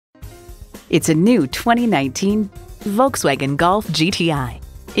It's a new 2019 Volkswagen Golf GTI.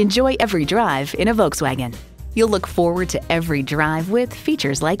 Enjoy every drive in a Volkswagen. You'll look forward to every drive with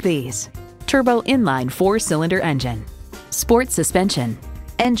features like these: turbo inline 4-cylinder engine, sport suspension,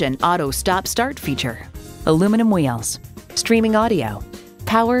 engine auto stop-start feature, aluminum wheels, streaming audio,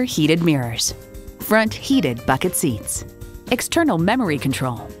 power heated mirrors, front heated bucket seats, external memory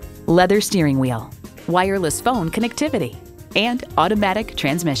control, leather steering wheel, wireless phone connectivity, and automatic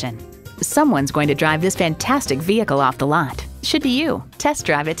transmission. Someone's going to drive this fantastic vehicle off the lot. Should be you. Test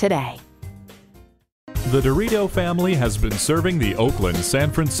drive it today. The Dirito family has been serving the Oakland,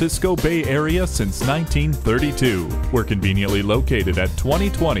 San Francisco Bay Area since 1932. We're conveniently located at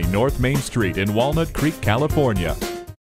 2020 North Main Street in Walnut Creek, California.